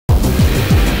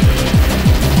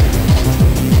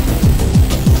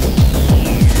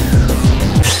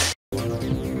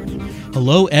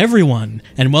Hello everyone,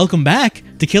 and welcome back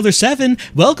to Killer7.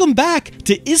 Welcome back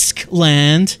to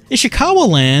Ishikawa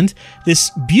Land,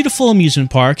 this beautiful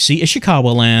amusement park. See,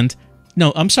 Ishikawa Land.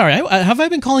 No, I'm sorry, have I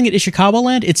been calling it Ishikawa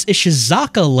Land? It's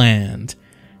Ishizaka Land.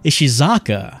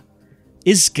 Ishizaka.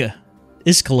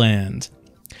 Iska Land.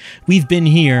 We've been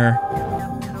here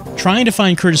trying to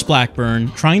find Curtis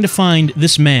Blackburn, trying to find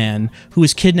this man who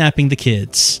is kidnapping the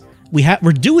kids.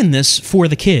 We're doing this for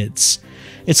the kids.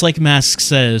 It's like Mask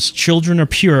says, children are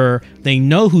pure, they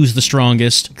know who's the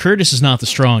strongest. Curtis is not the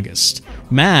strongest.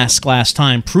 Mask last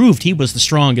time proved he was the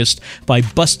strongest by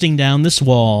busting down this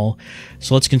wall.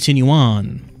 So let's continue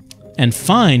on and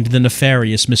find the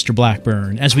nefarious Mr.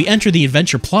 Blackburn as we enter the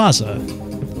Adventure Plaza.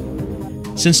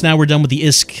 Since now we're done with the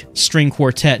ISK string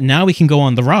quartet, now we can go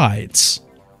on the rides.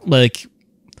 Like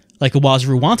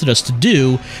Iwazaru wanted us to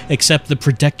do, except the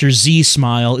Protector Z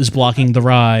smile is blocking the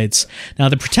rides. Now,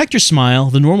 the Protector smile,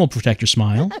 the normal Protector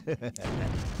smile,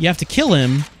 you have to kill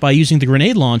him by using the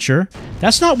grenade launcher.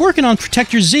 That's not working on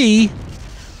Protector Z.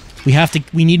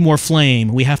 We need more flame.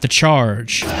 We have to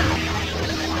charge.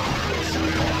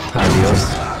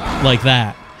 Adios. Like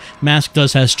that. Mask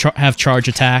does have charge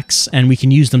attacks, and we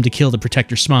can use them to kill the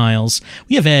Protector smiles.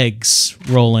 We have eggs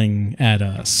rolling at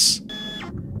us.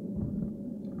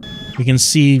 We can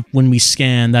see when we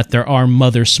scan that there are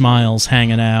mother smiles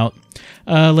hanging out.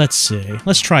 Let's see.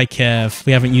 Let's try Kev.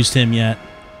 We haven't used him yet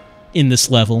in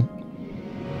this level.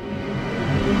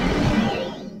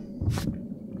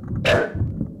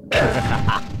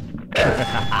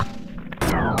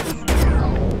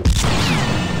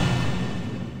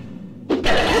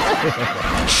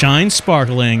 Shine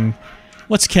sparkling.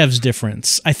 What's Kev's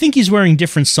difference? I think he's wearing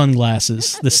different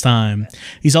sunglasses this time.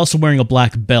 He's also wearing a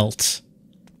black belt.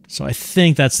 So I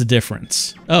think that's the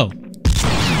difference. Oh.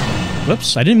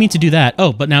 Whoops, I didn't mean to do that.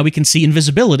 Oh, but now we can see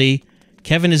invisibility.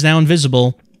 Kevin is now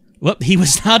invisible. Whoop, he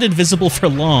was not invisible for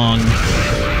long.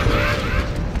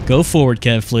 Go forward,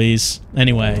 Kev, please.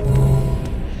 Anyway.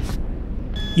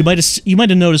 You might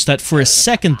have noticed that for a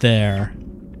second there,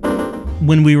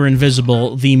 when we were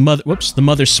invisible, the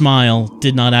mother smile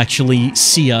did not actually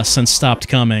see us and stopped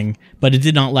coming, but it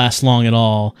did not last long at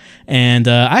all. And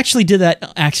I actually did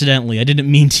that accidentally. I didn't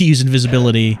mean to use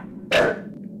invisibility.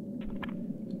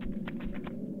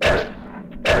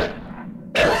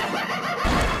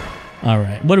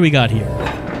 Alright, what do we got here?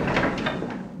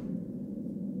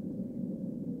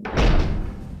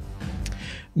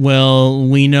 Well,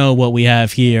 we know what we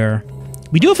have here.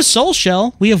 We do have a soul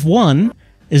shell. We have one.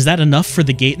 Is that enough for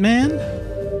the gate man?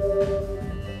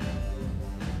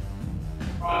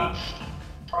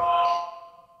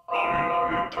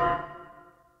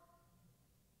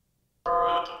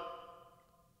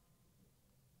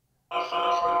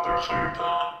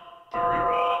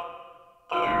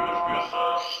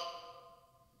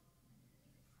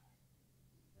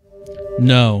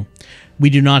 No, we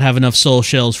do not have enough soul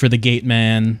shells for the gate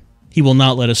man. He will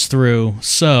not let us through,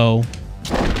 so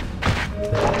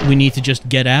we need to just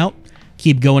get out,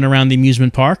 keep going around the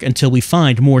amusement park until we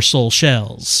find more soul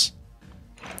shells.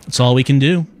 That's all we can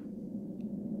do.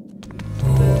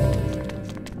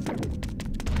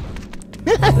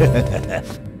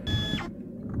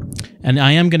 And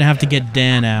I am going to have to get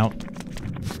Dan out.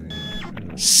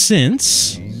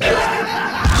 Since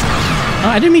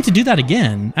I didn't mean to do that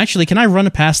again. Actually, can I run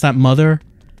past that mother?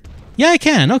 Yeah, I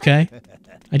can. Okay.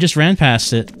 I just ran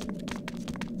past it.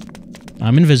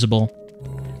 I'm invisible.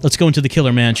 Let's go into the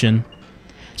Killer Mansion.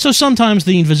 So sometimes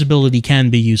the invisibility can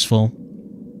be useful.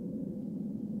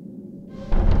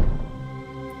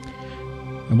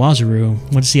 And Iwazaru,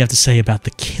 what does he have to say about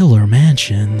the Killer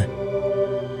Mansion?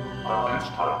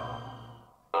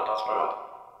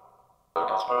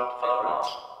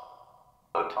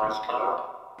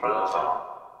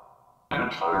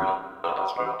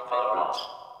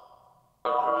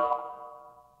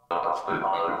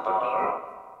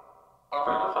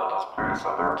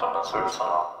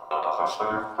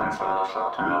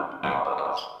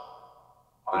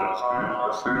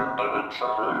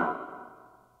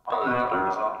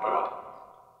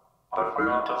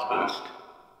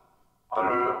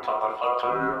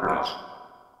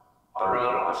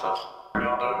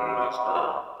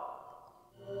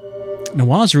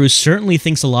 Iwazaru certainly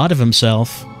thinks a lot of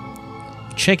himself.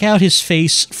 Check out his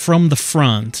face from the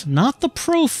front, not the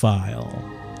profile.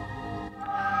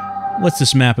 What's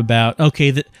this map about?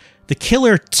 Okay, the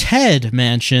Killer Ted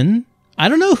mansion. I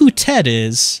don't know who Ted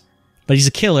is, but he's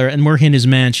a killer, and we're in his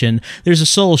mansion. There's a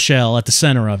soul shell at the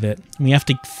center of it. We have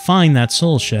to find that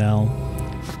soul shell.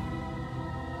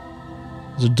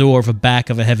 There's a door of a back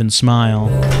of a heaven smile.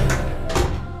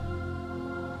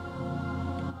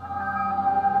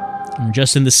 We're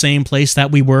just in the same place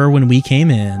that we were when we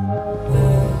came in.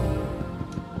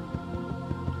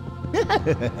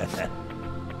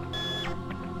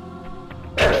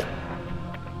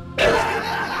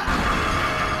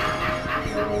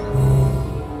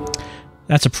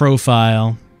 That's a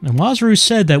profile. And Wazru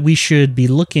said that we should be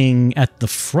looking at the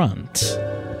front.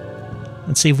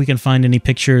 Let's see if we can find any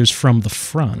pictures from the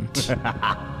front.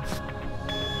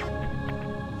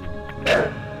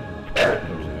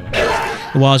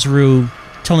 Wazru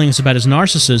telling us about his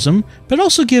narcissism, but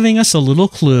also giving us a little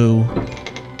clue.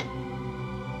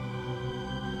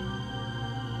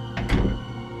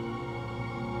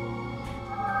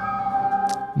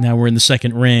 Now we're in the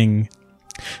second ring.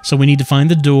 So we need to find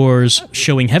the doors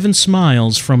showing Heaven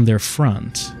Smiles from their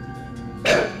front.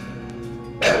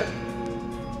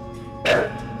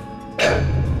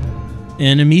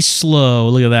 Enemy slow.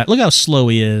 Look at that. Look how slow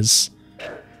he is.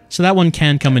 So that one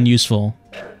can come in useful.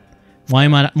 Why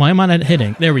am I not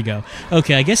hitting? There we go.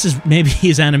 Okay, I guess maybe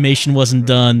his animation wasn't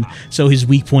done, so his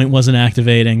weak point wasn't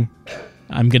activating.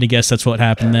 I'm gonna guess that's what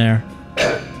happened there.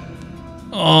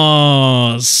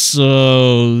 Oh,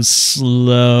 so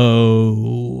slow.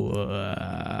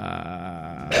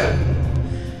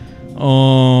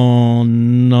 Oh,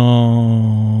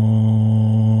 no.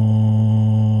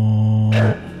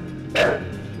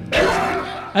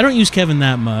 I don't use Kevin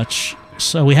that much,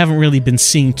 so we haven't really been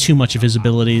seeing too much of his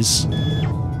abilities.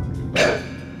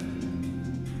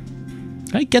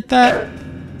 Can I get that?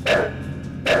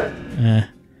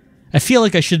 I feel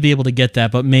like I should be able to get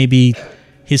that, but maybe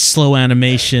his slow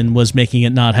animation was making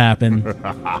it not happen.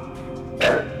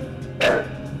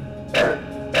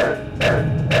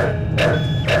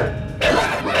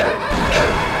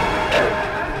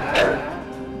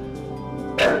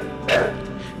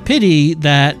 Pity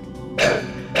that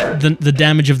the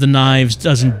damage of the knives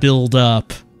doesn't build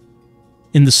up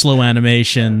in the slow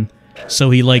animation,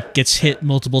 so he, like, gets hit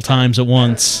multiple times at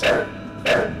once.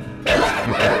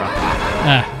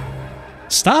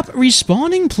 Stop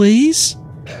respawning, please!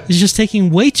 It's just taking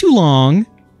way too long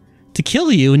to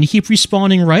kill you, and you keep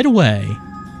respawning right away.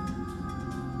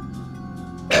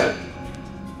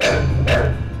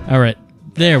 Alright,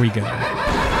 there we go.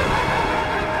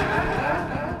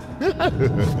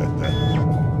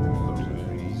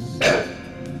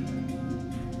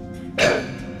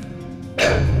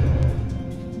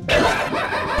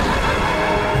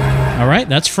 Alright,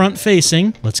 that's front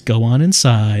facing. Let's go on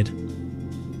inside.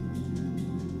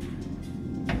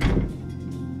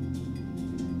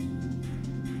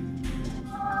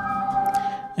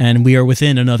 And we are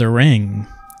within another ring.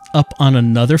 Up on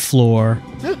another floor.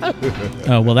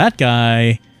 Oh, well, that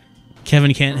guy...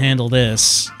 Kevin can't handle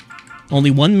this.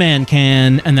 Only one man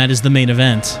can, and that is the main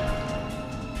event.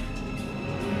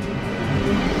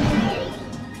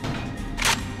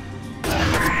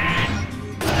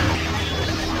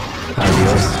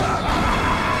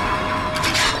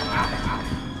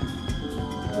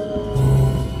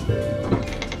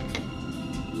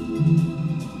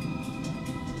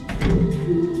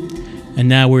 And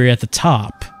now we're at the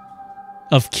top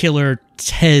of Killer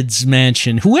Ted's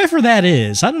mansion. Whoever that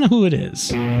is. I don't know who it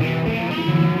is.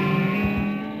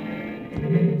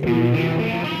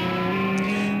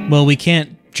 Well, we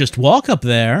can't just walk up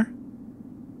there.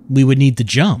 We would need to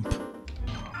jump.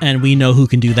 And we know who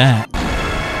can do that.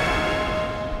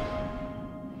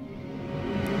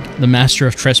 The master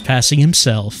of trespassing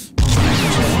himself.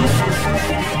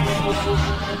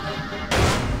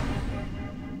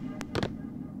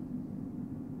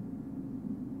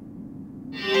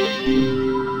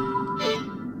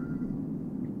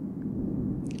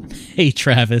 Hey,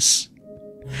 Travis.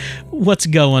 What's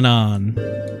going on?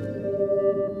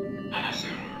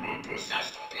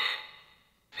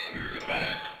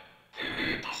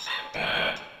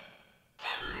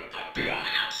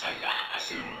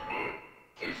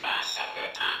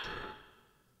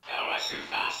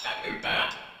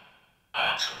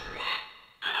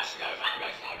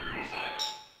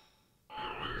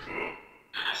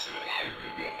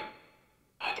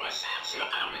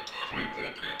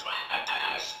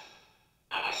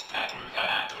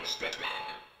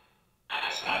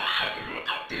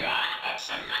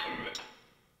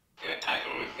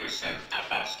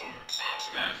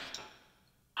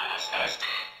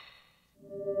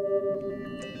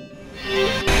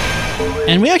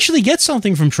 And we actually get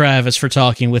something from Travis for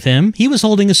talking with him. He was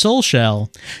holding a soul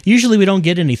shell. Usually we don't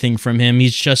get anything from him.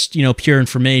 He's just, you know, pure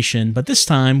information. But this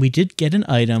time we did get an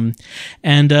item.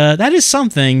 And that is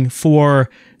something for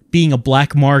being a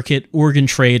black market organ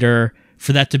trader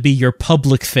for that to be your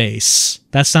public face.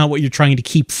 That's not what you're trying to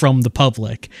keep from the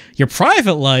public. Your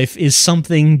private life is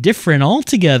something different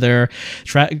altogether.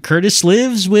 Curtis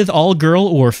lives with all-girl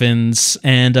orphans,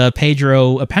 and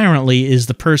Pedro apparently is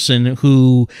the person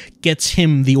who gets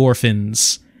him the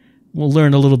orphans. We'll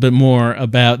learn a little bit more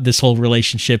about this whole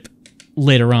relationship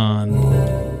later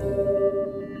on.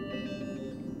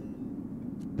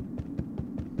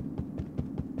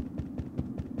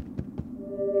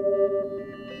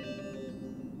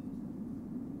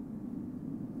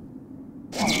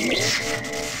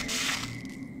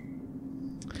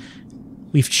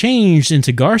 We've changed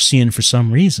into Garcian for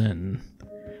some reason.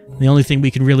 The only thing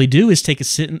we can really do is take a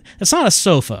sit in... It's not a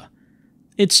sofa.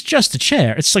 It's just a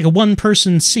chair. It's like a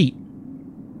one-person seat.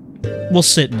 We'll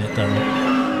sit in it, though.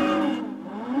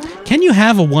 Can you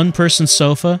have a one-person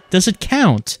sofa? Does it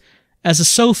count as a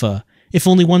sofa if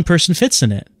only one person fits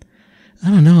in it? I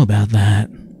don't know about that.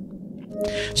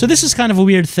 So this is kind of a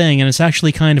weird thing, and it's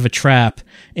actually kind of a trap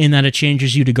in that it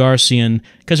changes you to Garcian,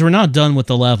 because we're not done with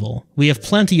the level. We have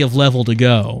plenty of level to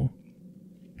go.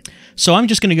 So I'm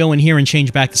just going to go in here and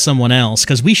change back to someone else,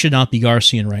 because we should not be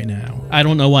Garcian right now. I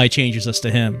don't know why it changes us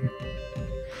to him.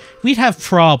 We'd have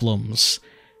problems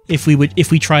if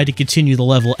we tried to continue the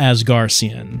level as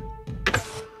Garcian.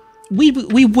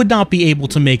 We would not be able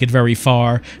to make it very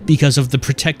far because of the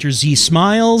Protector Z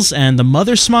smiles and the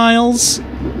Mother smiles,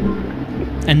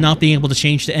 and not being able to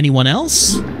change to anyone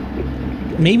else?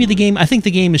 Maybe the game... I think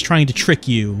the game is trying to trick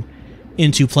you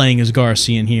into playing as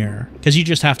Garcian here, because you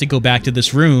just have to go back to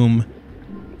this room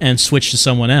and switch to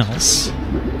someone else.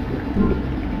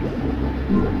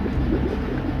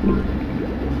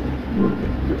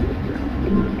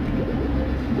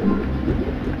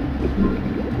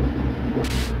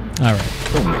 Alright.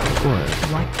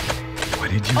 What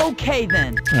did you... Okay,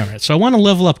 then. Alright, so I want to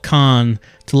level up Khan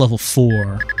to level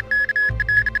 4.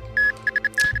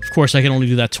 Of course, I can only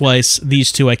do that twice.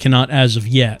 These two I cannot as of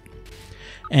yet.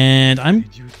 And I'm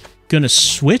gonna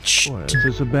switch. Is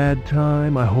this a bad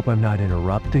time? I hope I'm not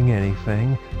interrupting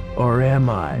anything. Or am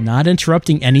I? Not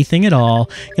interrupting anything at all.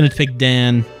 Gonna pick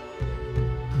Dan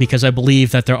because I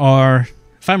believe that there are...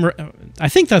 I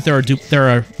think that there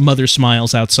are Mother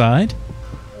smiles outside.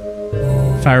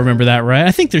 If I remember that right.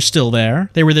 I think they're still there.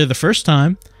 They were there the first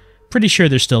time. Pretty sure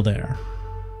they're still there.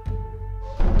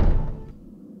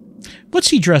 What's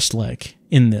he dressed like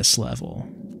in this level?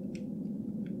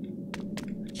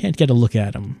 Can't get a look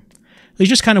at him. He's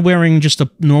just kind of wearing just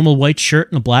a normal white shirt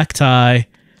and a black tie.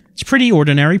 It's pretty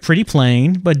ordinary, pretty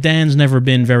plain, but Dan's never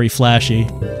been very flashy.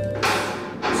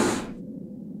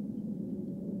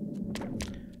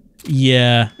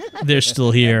 Yeah, they're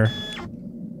still here.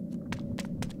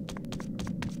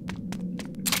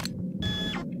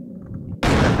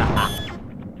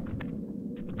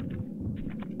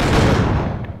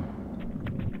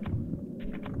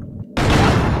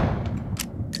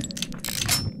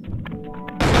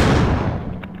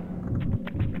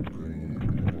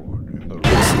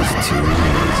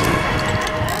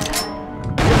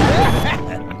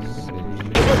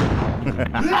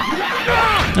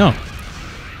 Oh.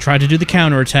 Tried to do the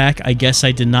counterattack. I guess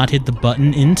I did not hit the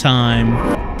button in time.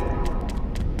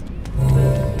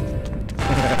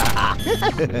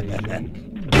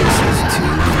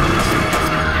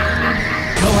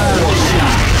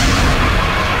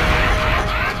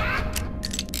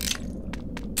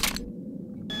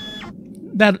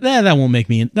 That won't make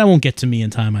me... That won't get to me in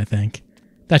time, I think.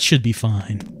 That should be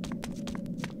fine.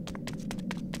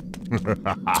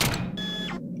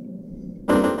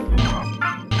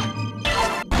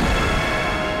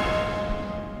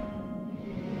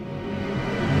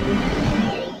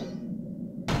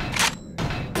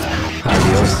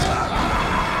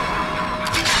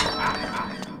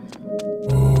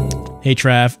 Hey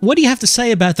Trav, what do you have to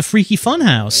say about the Freaky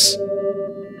Funhouse?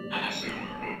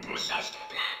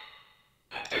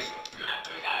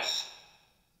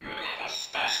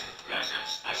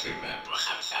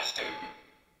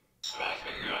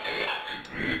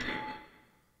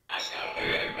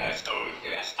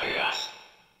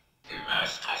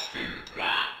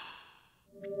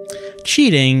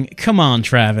 Cheating? Come on,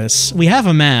 Travis. We have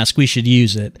a mask, we should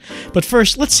use it. But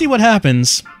first, let's see what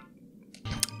happens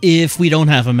if we don't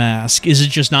have a mask. Is it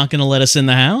just not going to let us in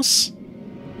the house?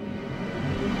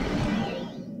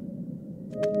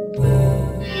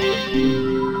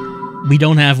 We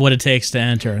don't have what it takes to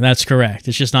enter. That's correct.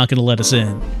 It's just not going to let us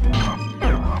in.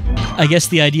 I guess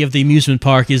the idea of the amusement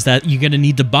park is that you're going to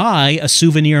need to buy a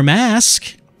souvenir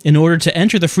mask in order to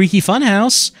enter the Freaky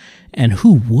Funhouse. And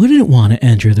who wouldn't want to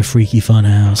enter the Freaky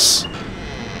Funhouse?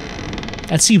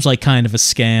 That seems like kind of a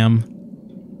scam.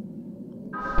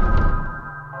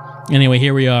 Anyway,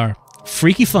 here we are.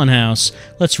 Freaky Funhouse.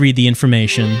 Let's read the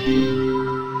information.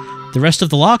 The rest of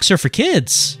the locks are for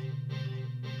kids.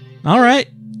 Alright.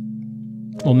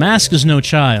 Well, Mask is no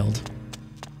child.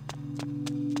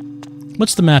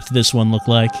 What's the map to this one look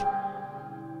like?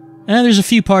 There's a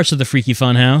few parts of the Freaky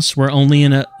Funhouse. We're only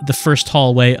in the first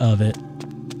hallway of it.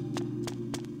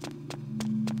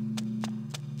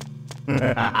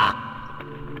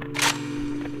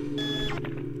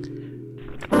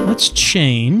 Let's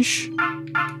change.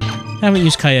 Haven't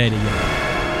used Coyote yet.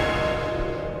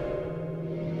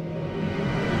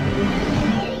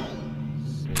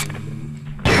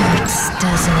 Hurts,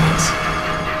 doesn't it?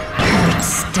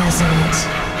 Hurts, doesn't it?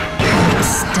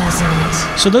 Hurts, doesn't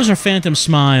it? So those are Phantom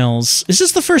Smiles. Is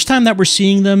this the first time that we're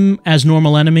seeing them as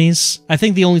normal enemies? I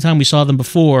think the only time we saw them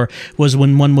before was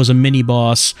when one was a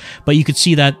mini-boss, but you could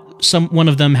see that one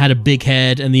of them had a big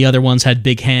head and the other ones had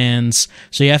big hands,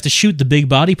 so you have to shoot the big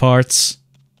body parts,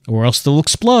 or else they'll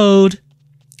explode.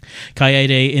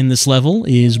 Coyote in this level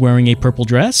is wearing a purple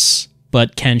dress,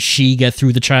 but can she get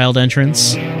through the child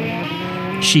entrance?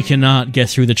 She cannot get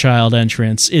through the child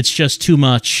entrance. It's just too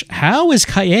much. How is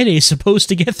Coyote supposed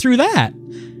to get through that?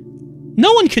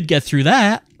 No one could get through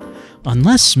that.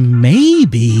 Unless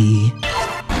maybe...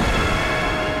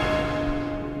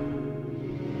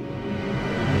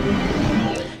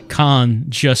 Khan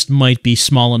just might be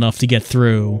small enough to get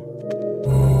through.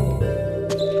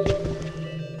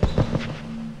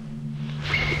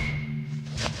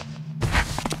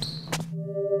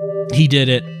 He did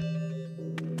it.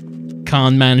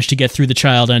 Khan managed to get through the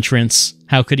child entrance.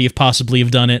 How could he have possibly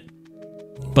have done it?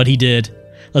 But he did.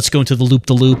 Let's go into the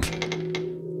loop-de-loop.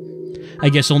 I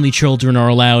guess only children are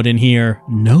allowed in here.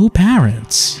 No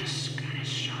parents.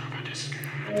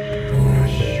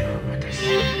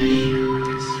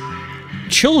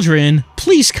 Children,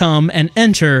 please come and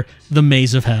enter the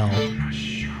Maze of Hell.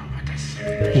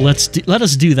 Let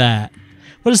us do that.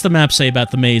 What does the map say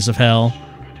about the Maze of Hell?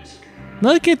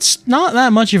 Look, it's not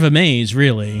that much of a maze,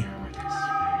 really.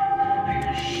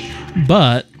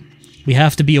 But we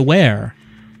have to be aware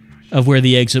of where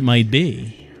the exit might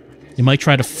be. They might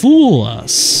try to fool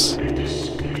us.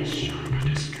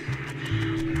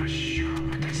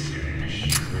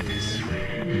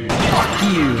 Fuck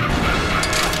you!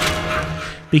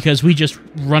 Because we just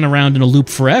run around in a loop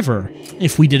forever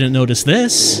if we didn't notice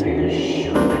this.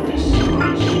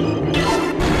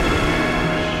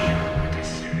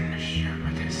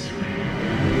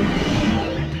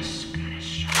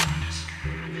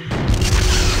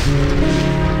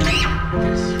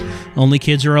 Only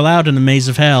kids are allowed in the Maze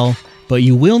of Hell, but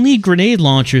you will need grenade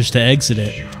launchers to exit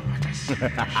it.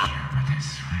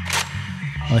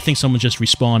 Oh, I think someone's just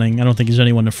respawning. I don't think there's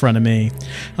anyone in front of me.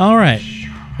 Alright.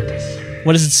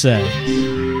 What does it say?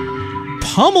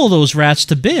 Pummel those rats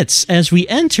to bits as we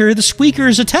enter the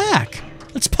Squeakers' attack.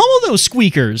 Let's pummel those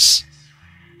Squeakers.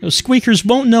 Those Squeakers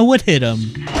won't know what hit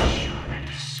them.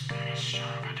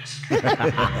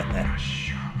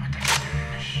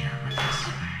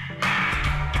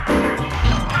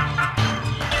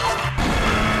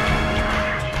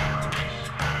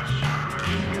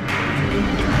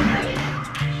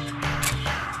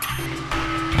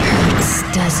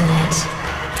 Doesn't it?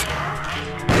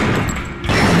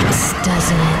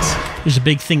 Doesn't it? There's a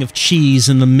big thing of cheese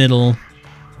in the middle.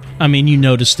 I mean, you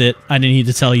noticed it. I didn't need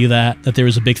to tell you that there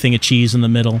was a big thing of cheese in the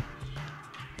middle.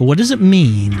 But what does it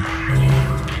mean?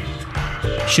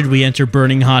 Should we enter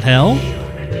Burning Hot Hell?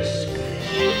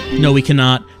 No, we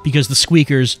cannot, because the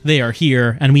Squeakers, they are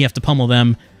here, and we have to pummel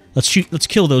them. Let's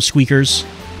kill those Squeakers.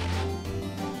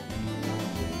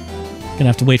 Gonna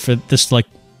have to wait for this to, like,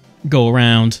 go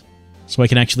around, so I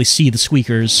can actually see the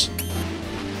Squeakers.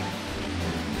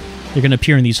 They're gonna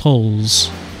appear in these holes.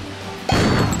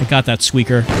 I got that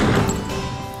Squeaker.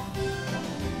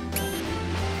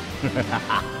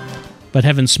 But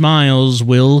Heaven Smiles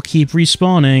will keep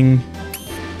respawning.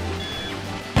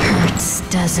 Hurts,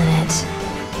 doesn't it?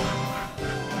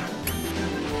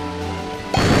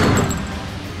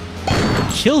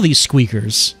 Kill these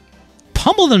Squeakers.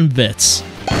 Pummel them to bits.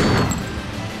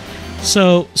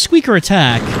 So, Squeaker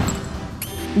attack,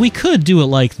 we could do it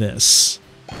like this.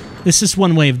 This is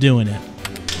one way of doing it.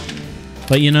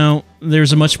 But you know,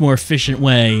 there's a much more efficient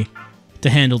way to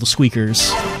handle the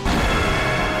Squeakers.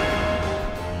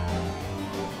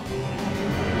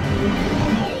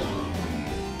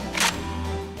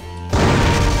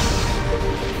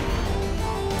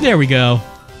 There we go.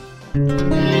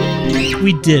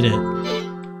 We did it.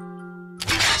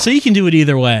 So you can do it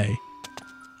either way.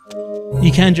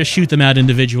 You can just shoot them out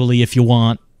individually if you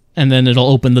want, and then it'll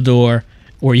open the door,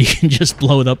 or you can just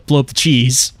blow up the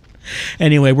cheese.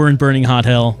 Anyway, we're in Burning Hot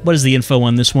Hell. What is the info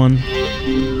on this one?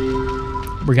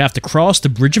 We're gonna have to cross the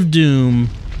Bridge of Doom,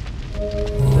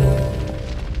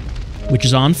 which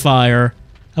is on fire.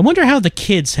 I wonder how the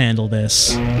kids handle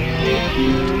this.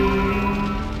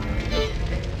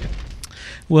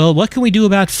 Well, what can we do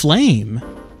about flame?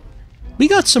 We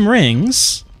got some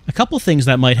rings. A couple things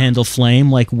that might handle flame,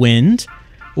 like wind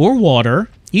or water.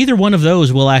 Either one of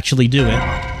those will actually do it.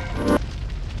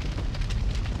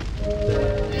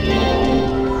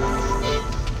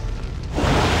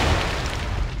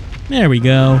 There we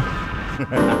go.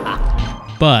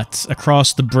 But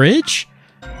across the bridge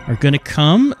are gonna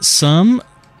come some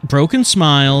broken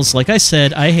smiles. Like I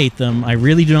said, I hate them. I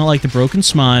really do not like the broken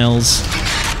smiles.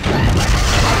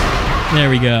 There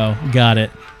we go. Got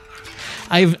it.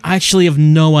 I actually have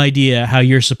no idea how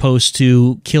you're supposed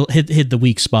to hit the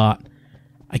weak spot.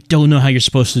 I don't know how you're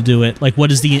supposed to do it. Like,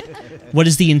 what is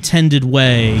the intended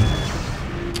way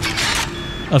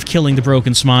of killing the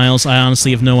broken smiles? I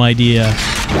honestly have no idea.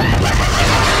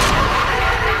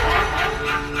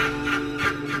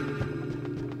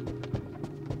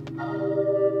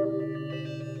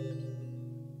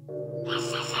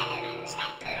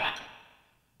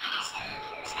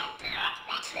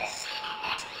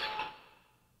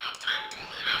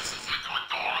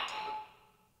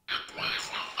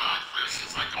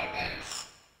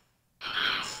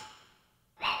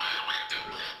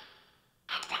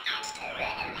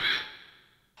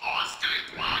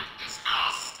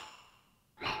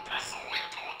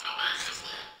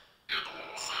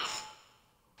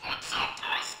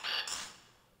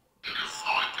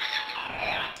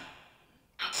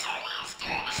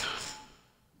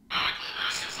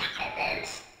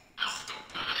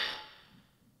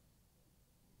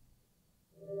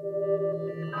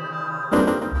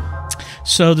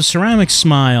 So the ceramic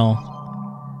smile,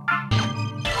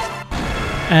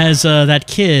 as that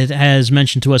kid has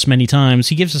mentioned to us many times,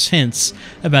 he gives us hints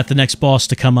about the next boss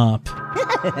to come up.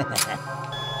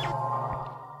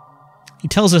 He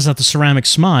tells us that the ceramic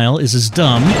smile is as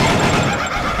dumb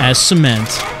as cement.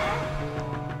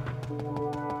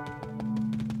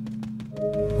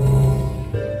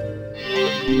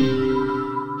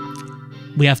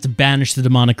 We have to banish the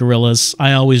demonic gorillas.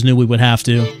 I always knew we would have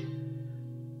to.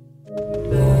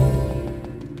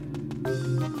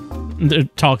 They're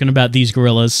talking about these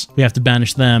gorillas. We have to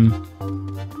banish them.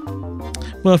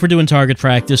 Well, if we're doing target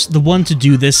practice, the one to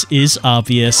do this is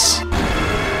obvious.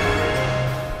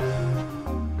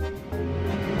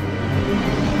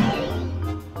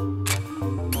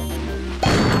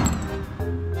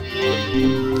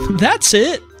 That's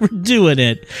it. We're doing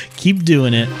it. Keep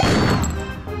doing it.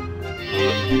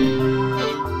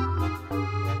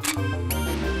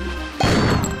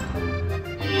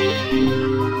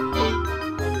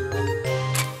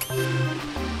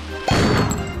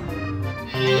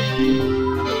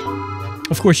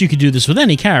 Of course, you could do this with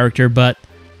any character, but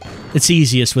it's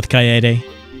easiest with Kaede.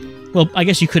 Well, I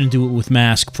guess you couldn't do it with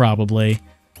Mask, probably.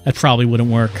 That probably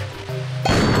wouldn't work.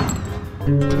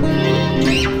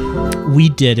 We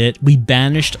did it. We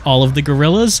banished all of the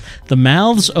gorillas. The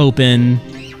mouths open,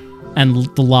 and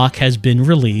the lock has been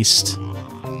released.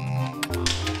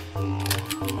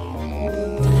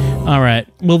 Alright,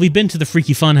 well, we've been to the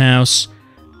Freaky Funhouse.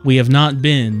 We have not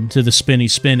been to the Spinny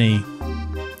Spinny.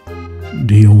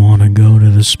 Do you want to go to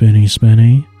the Spinny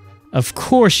Spinny? Of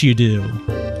course you do.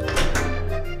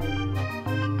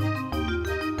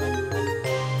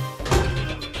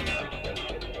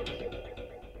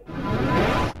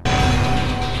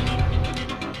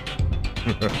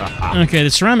 Okay, the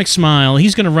ceramic smile,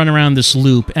 he's going to run around this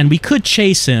loop, and we could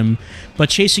chase him, but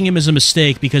chasing him is a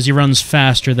mistake because he runs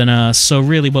faster than us, so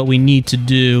really what we need to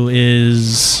do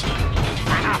is...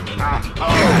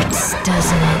 Hurts,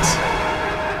 doesn't it?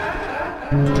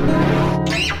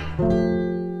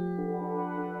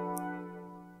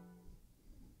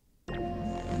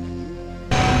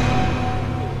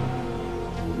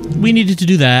 We needed to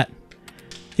do that.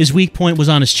 His weak point was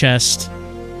on his chest.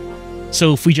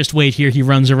 So if we just wait here, he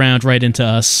runs around right into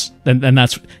us. And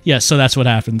that's... yeah, so that's what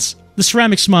happens. The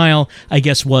ceramic smile, I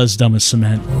guess, was dumb as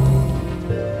cement.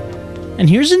 And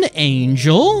here's an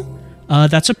angel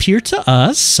that's appeared to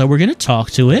us, so we're going to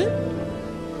talk to it.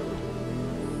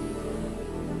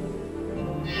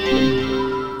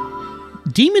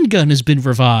 Demon Gun has been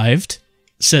revived,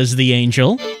 says the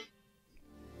angel.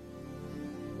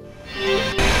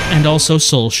 And also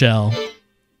Soul Shell.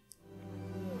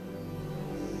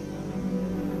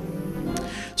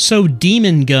 So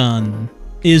Demon Gun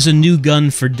is a new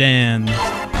gun for Dan.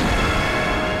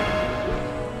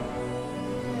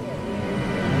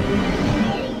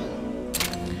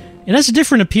 It has a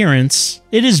different appearance.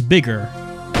 It is bigger.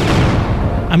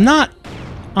 I'm not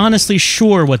honestly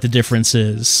sure what the difference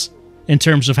is. in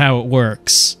terms of how it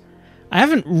works. I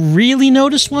haven't really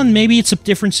noticed one. Maybe it's a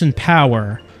difference in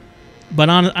power, but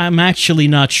I'm actually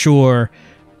not sure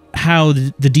how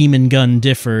the demon gun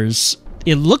differs.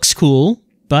 It looks cool,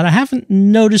 but I haven't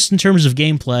noticed in terms of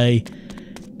gameplay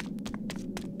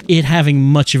it having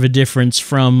much of a difference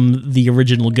from the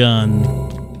original gun.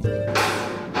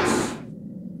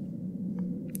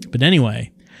 But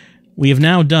anyway, we have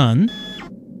now done...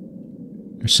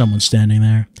 There's someone standing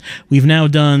there. We've now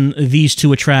done these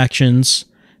 2 attractions,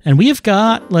 and we have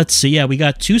got, let's see, yeah, we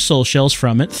got 2 soul shells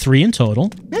from it, 3 in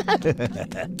total.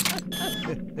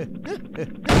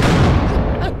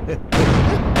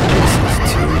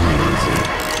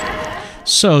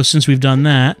 So, since we've done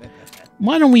that,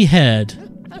 why don't we head?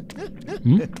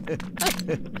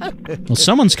 Well,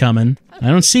 someone's coming. I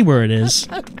don't see where it is.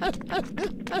 You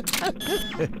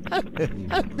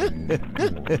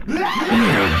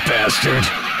bastard.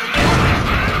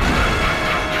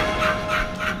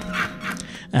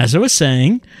 As I was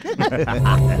saying,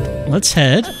 let's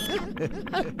head.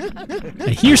 I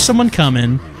hear someone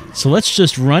coming, so let's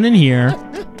just run in here.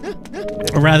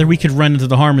 Or rather, we could run into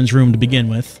the Harmon's room to begin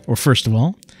with, or first of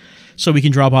all, so we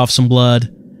can drop off some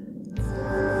blood.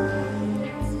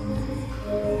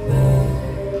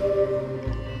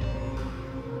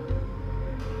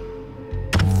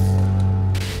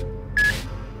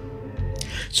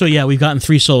 So yeah, we've gotten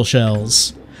 3 soul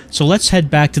shells. So let's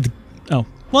head back to the... Oh,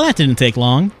 well, that didn't take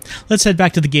long. Let's head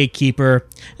back to the gatekeeper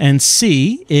and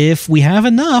see if we have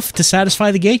enough to satisfy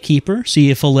the gatekeeper,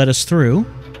 see if he'll let us through,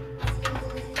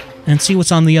 and see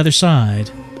what's on the other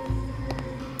side.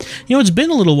 You know, it's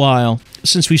been a little while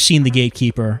since we've seen the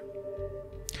gatekeeper.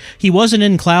 He wasn't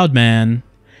in Cloudman,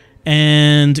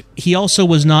 and he also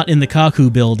was not in the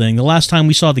Kaku building. The last time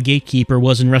we saw the gatekeeper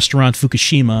was in Restaurant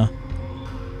Fukushima.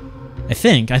 I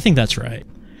think that's right.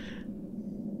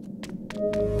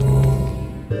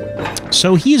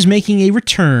 So he is making a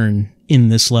return in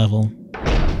this level.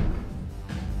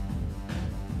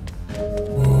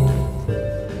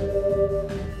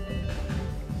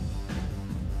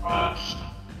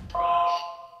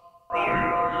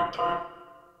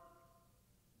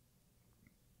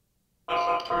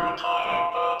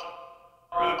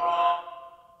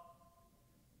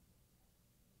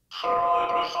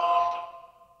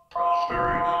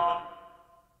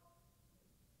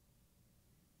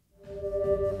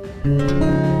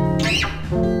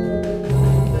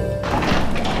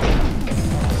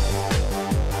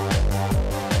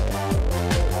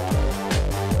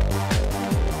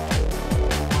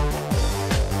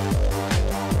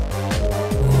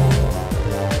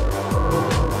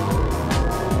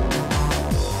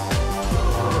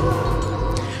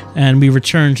 And we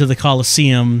return to the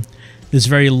Coliseum, this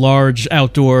very large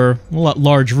outdoor,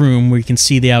 large room where you can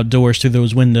see the outdoors through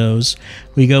those windows.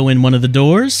 We go in one of the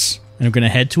doors, and we're going to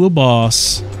head to a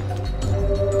boss.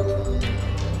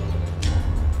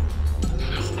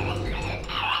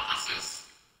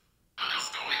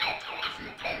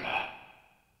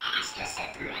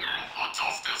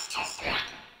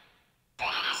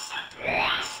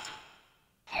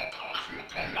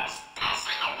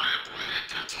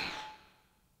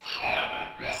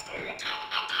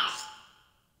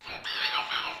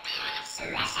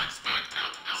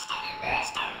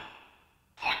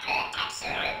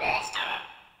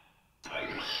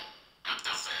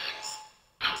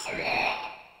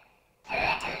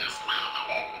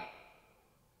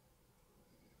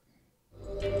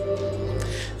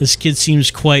 This kid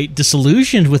seems quite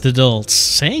disillusioned with adults,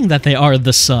 saying that they are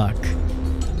the suck.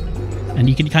 And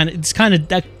you can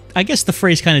I guess the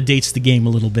phrase kind of dates the game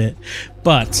a little bit.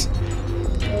 But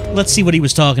let's see what he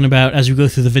was talking about as we go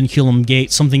through the Vinculum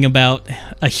Gate. Something about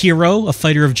a hero, a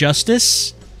fighter of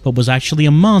justice, but was actually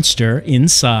a monster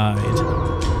inside.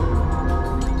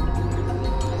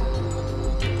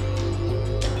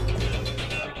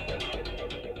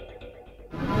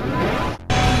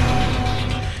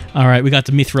 Alright, we got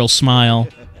the Mithril Smile.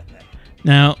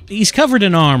 Now, he's covered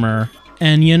in armor,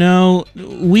 and you know,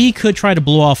 we could try to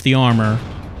blow off the armor.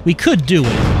 We could do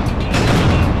it.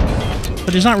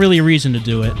 But there's not really a reason to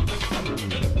do it.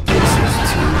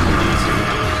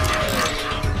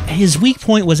 His weak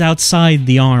point was outside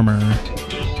the armor.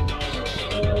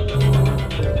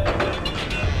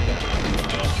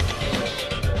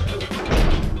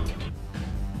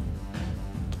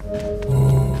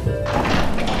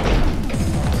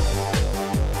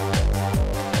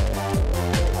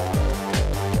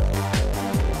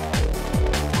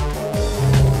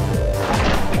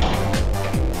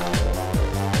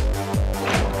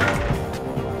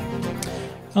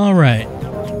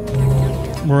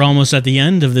 we're almost at the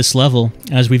end of this level,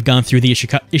 as we've gone through the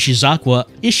Ishizaka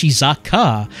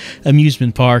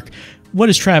amusement park. What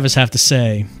does Travis have to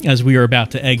say as we are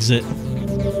about to exit?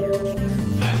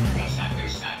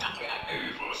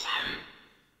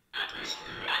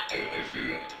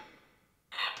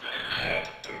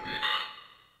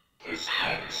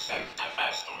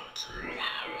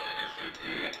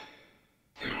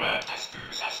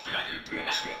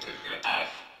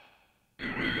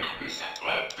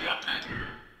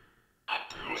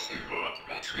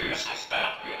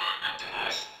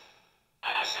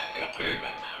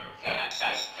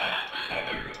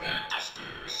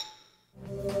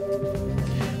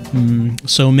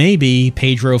 So maybe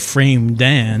Pedro framed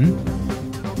Dan,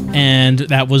 and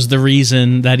that was the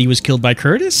reason that he was killed by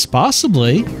Curtis?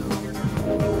 Possibly.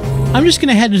 I'm just going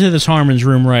to head into this Harmon's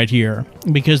room right here,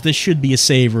 because this should be a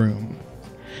save room.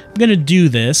 I'm going to do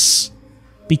this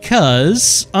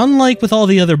because, unlike with all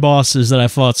the other bosses that I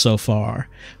fought so far,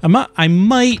 I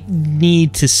might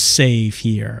need to save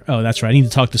here. Oh, that's right, I need to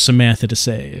talk to Samantha to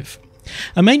save.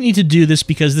 I might need to do this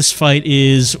because this fight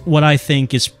is what I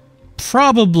think is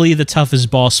probably the toughest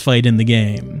boss fight in the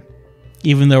game,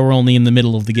 even though we're only in the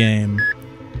middle of the game.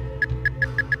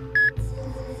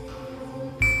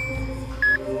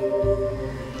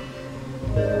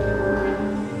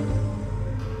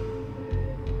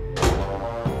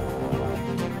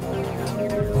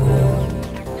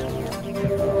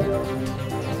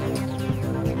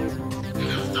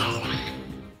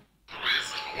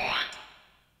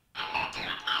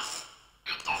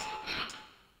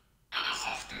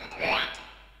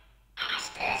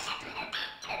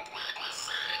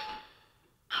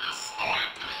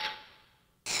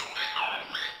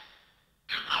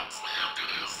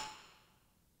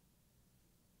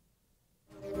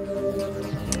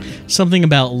 Something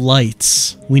about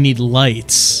lights. We need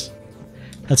lights.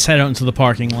 Let's head out into the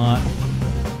parking lot.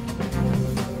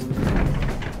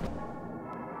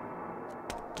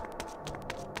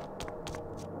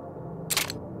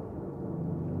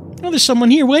 Oh, there's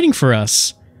someone here waiting for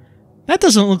us. That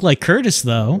doesn't look like Curtis,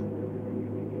 though.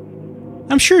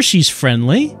 I'm sure she's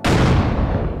friendly.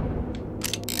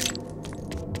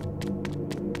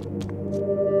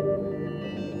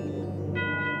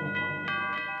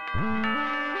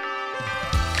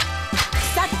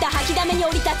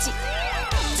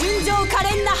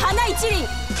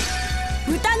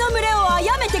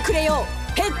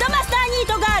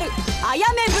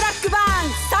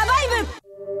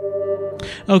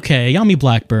 Okay, Yami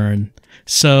Blackburn.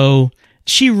 So,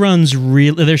 she runs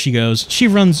there she goes. She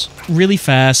runs really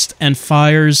fast and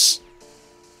fires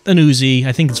an Uzi.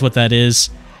 I think that's what that is.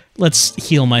 Let's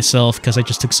heal myself, because I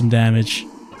just took some damage.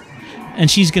 And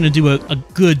she's going to do a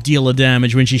good deal of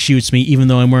damage when she shoots me, even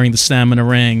though I'm wearing the stamina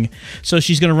ring. So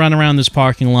she's going to run around this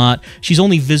parking lot. She's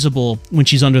only visible when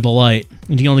she's under the light.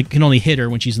 And you can only hit her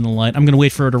when she's in the light. I'm going to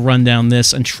wait for her to run down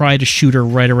this and try to shoot her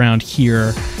right around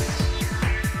here.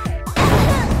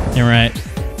 Alright.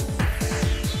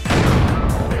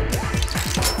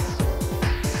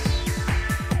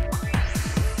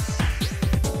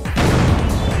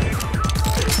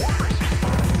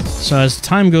 So as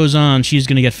time goes on, she's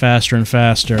going to get faster and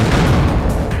faster.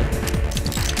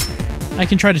 I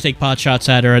can try to take pot shots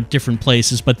at her at different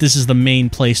places, but this is the main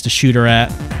place to shoot her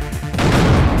at.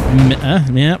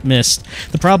 Yeah, missed.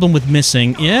 The problem with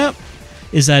missing,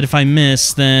 is that if I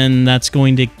miss, then that's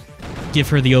going to give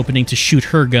her the opening to shoot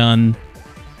her gun.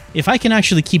 If I can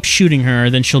actually keep shooting her,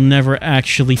 then she'll never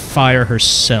actually fire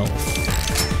herself.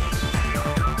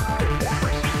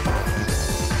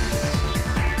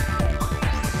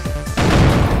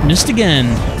 Missed again.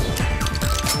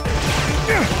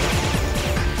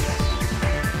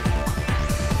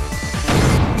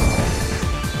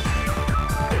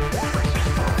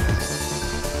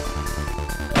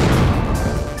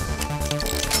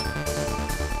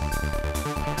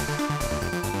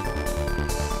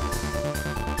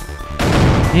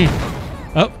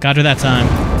 Oh, got her that time.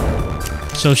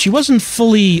 So she wasn't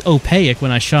fully opaque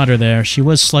when I shot her there. She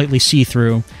was slightly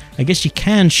see-through. I guess you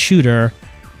can shoot her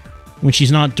when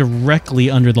she's not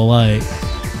directly under the light.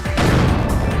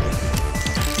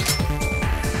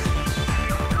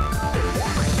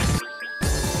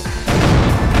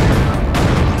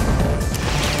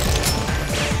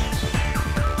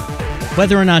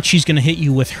 Whether or not she's going to hit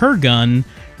you with her gun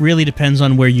really depends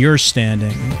on where you're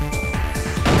standing.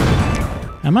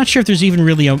 I'm not sure if there's even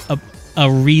really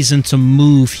a reason to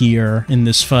move here in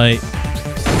this fight.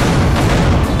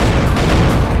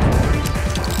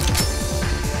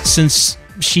 Since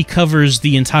she covers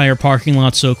the entire parking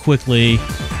lot so quickly,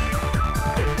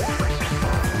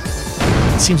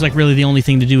 seems like really the only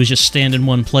thing to do is just stand in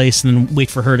one place and then wait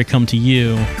for her to come to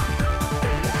you.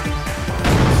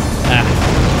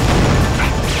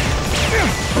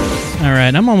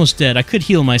 Alright, I'm almost dead. I could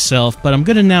heal myself, but I'm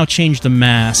gonna now change the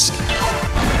mask.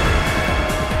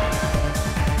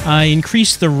 I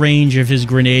increased the range of his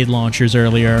grenade launchers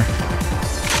earlier.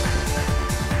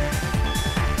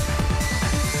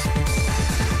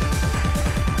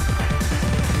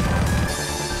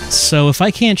 So if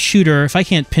I can't shoot her, if I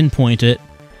can't pinpoint it,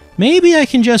 maybe I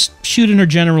can just shoot in her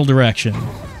general direction.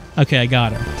 Okay, I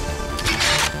got her.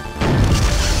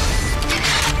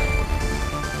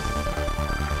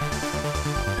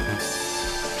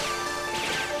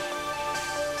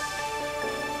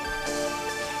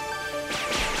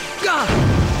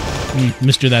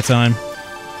 Missed her that time.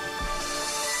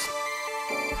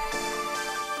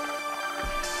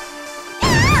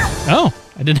 Oh,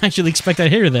 I didn't actually expect that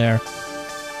hit her there.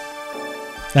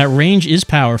 That range is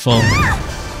powerful.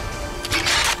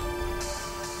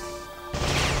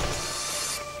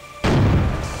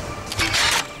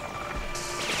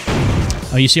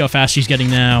 Oh, you see how fast she's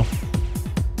getting now.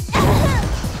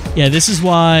 Yeah, this is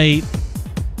why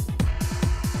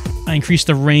I increased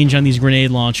the range on these grenade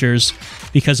launchers,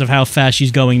 because of how fast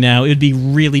she's going now. It would be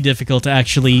really difficult to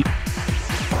actually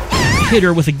hit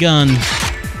her with a gun.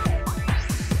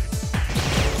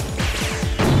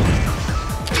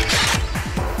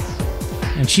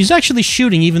 And she's actually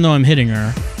shooting even though I'm hitting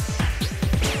her.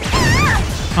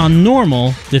 On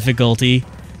normal difficulty,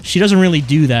 she doesn't really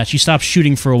do that. She stops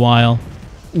shooting for a while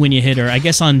when you hit her. I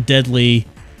guess on deadly,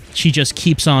 she just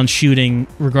keeps on shooting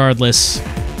regardless.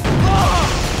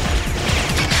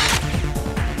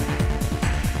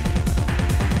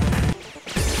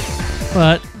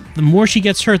 But the more she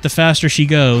gets hurt, the faster she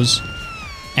goes.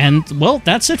 And, well,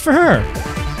 that's it for her.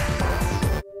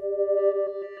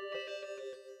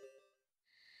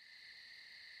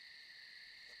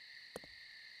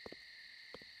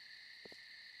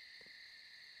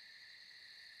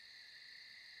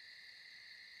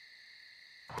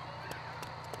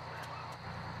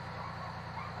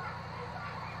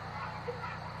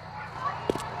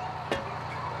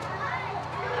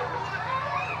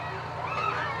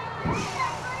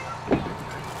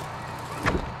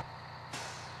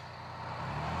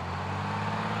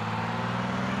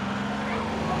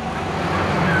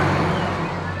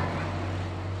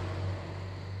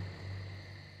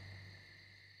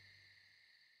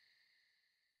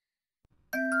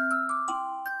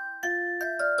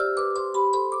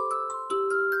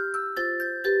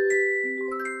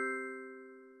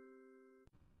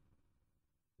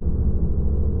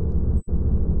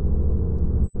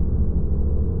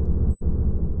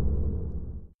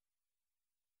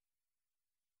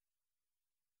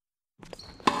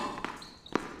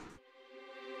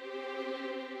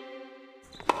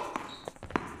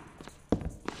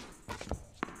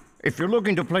 If you're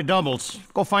looking to play doubles,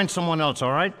 go find someone else,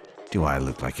 all right? Do I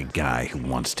look like a guy who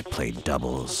wants to play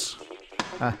doubles?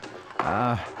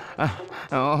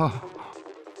 Oh.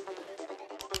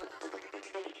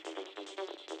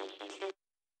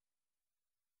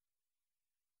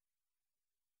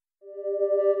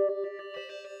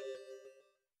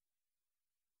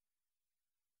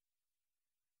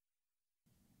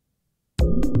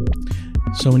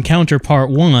 So Encounter Part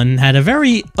 1 had a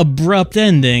very abrupt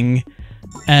ending,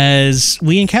 as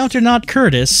we encounter not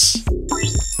Curtis,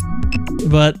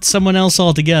 but someone else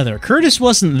altogether. Curtis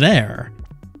wasn't there.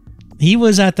 He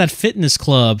was at that fitness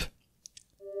club,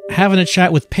 having a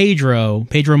chat with Pedro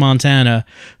Montana,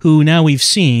 who now we've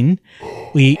seen.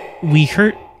 We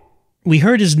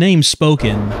heard his name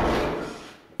spoken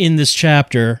in this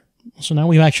chapter, so now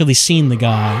we've actually seen the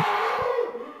guy.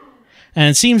 And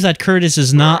it seems that Curtis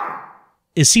is not...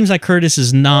 It seems like Curtis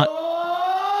is not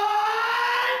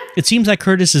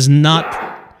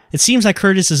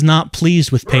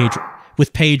pleased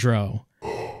with Pedro.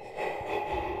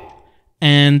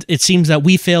 And it seems that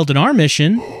we failed in our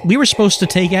mission. We were supposed to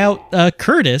take out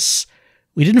Curtis.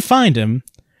 We didn't find him.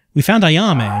 We found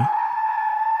Ayame.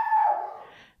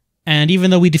 And even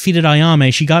though we defeated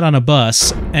Ayame, she got on a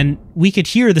bus, and we could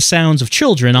hear the sounds of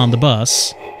children on the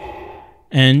bus.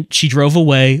 And she drove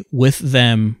away with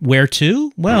them. Where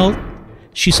to? Well,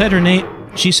 she said her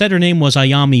name was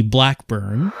Ayame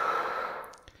Blackburn.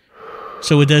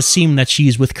 So it does seem that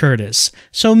she's with Curtis.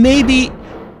 So maybe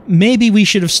we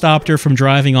should have stopped her from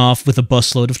driving off with a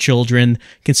busload of children,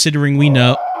 considering we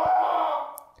know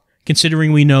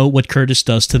what Curtis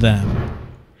does to them.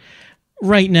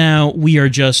 Right now, we are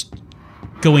just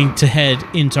going to head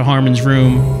into Harmon's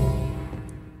room.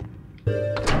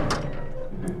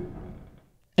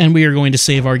 And we are going to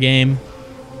save our game.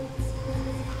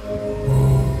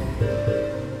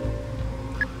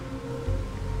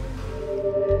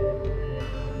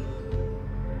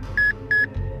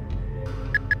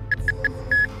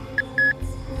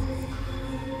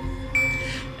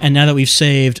 And now that we've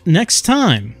saved, next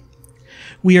time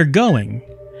we are going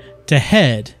to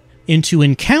head into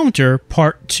Encounter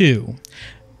Part 2.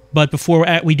 But before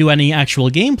we do any actual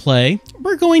gameplay,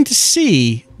 we're going to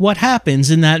see what happens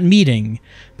in that meeting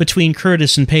between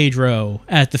Curtis and Pedro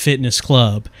at the fitness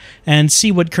club, and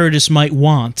see what Curtis might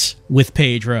want with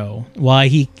Pedro, why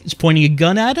he is pointing a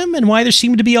gun at him, and why there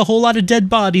seem to be a whole lot of dead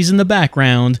bodies in the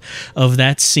background of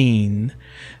that scene.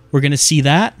 We're going to see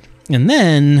that, and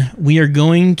then we are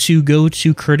going to go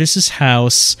to Curtis's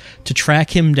house to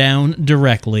track him down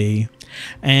directly.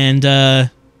 And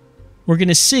we're going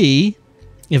to see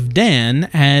if Dan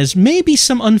has maybe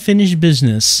some unfinished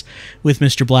business with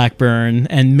Mr. Blackburn,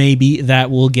 and maybe that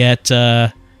will get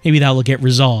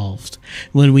resolved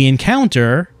when we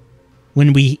encounter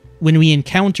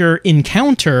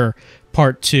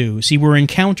Part 2. See, we're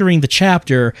encountering the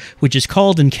chapter which is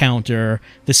called Encounter,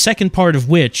 the second part of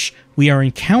which we are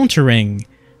encountering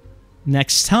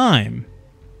next time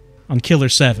on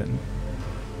Killer7.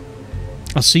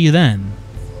 I'll see you then.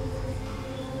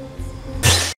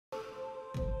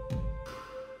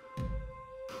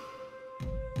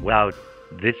 Wow,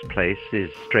 this place is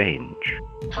strange.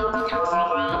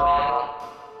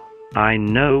 I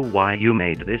know why you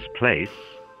made this place.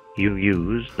 You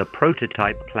use the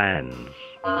prototype plans.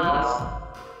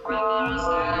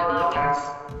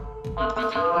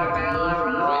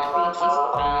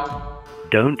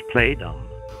 Don't play dumb.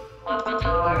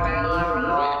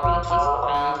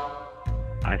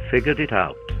 I figured it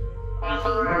out.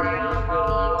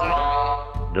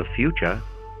 The future?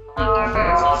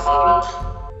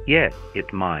 Yes,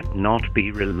 it might not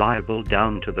be reliable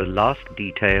down to the last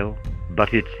detail,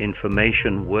 but it's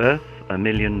information worth $1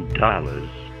 million.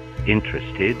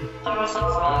 Interested?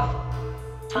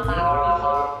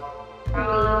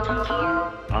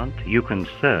 Aren't you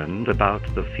concerned about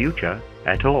the future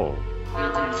at all?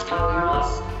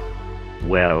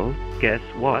 Well, guess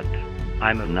what?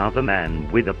 I'm another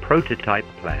man with a prototype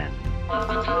plan.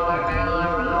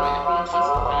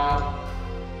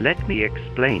 Let me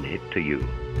explain it to you.